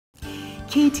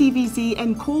KTVZ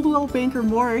and Coldwell Banker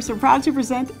Morris are proud to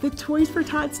present the Toys for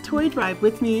Tots Toy Drive.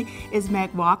 With me is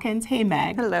Meg Watkins. Hey,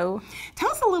 Meg. Hello.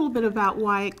 Tell us a little bit about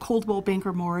why Coldwell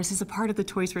Banker Morris is a part of the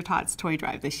Toys for Tots Toy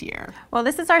Drive this year. Well,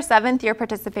 this is our 7th year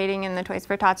participating in the Toys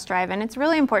for Tots Drive, and it's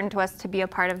really important to us to be a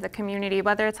part of the community,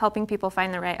 whether it's helping people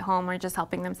find the right home or just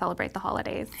helping them celebrate the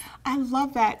holidays. I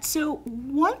love that. So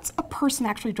once a person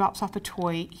actually drops off a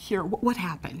toy here, what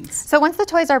happens? So once the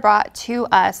toys are brought to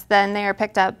us, then they are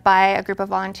picked up by a group of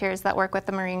volunteers that work with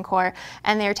the Marine Corps,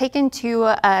 and they are taken to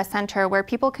a center where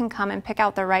people can come and pick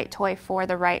out the right toy for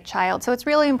the right child. So it's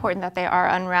really important that they are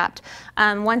unwrapped.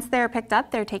 Once they're picked up,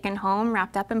 they're taken home,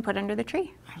 wrapped up, and put under the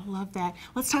tree. I love that.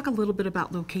 Let's talk a little bit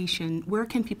about location. Where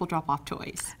can people drop off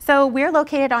toys? So we're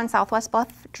located on Southwest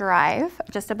Bluff Drive,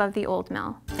 just above the old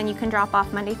mill, and you can drop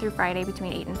off Monday through Friday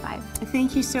between 8 and 5.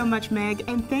 Thank you so much, Meg,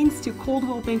 and thanks to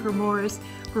Coldwell Banker Morris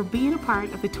for being a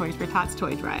part of the Toys for Tots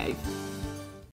Toy Drive.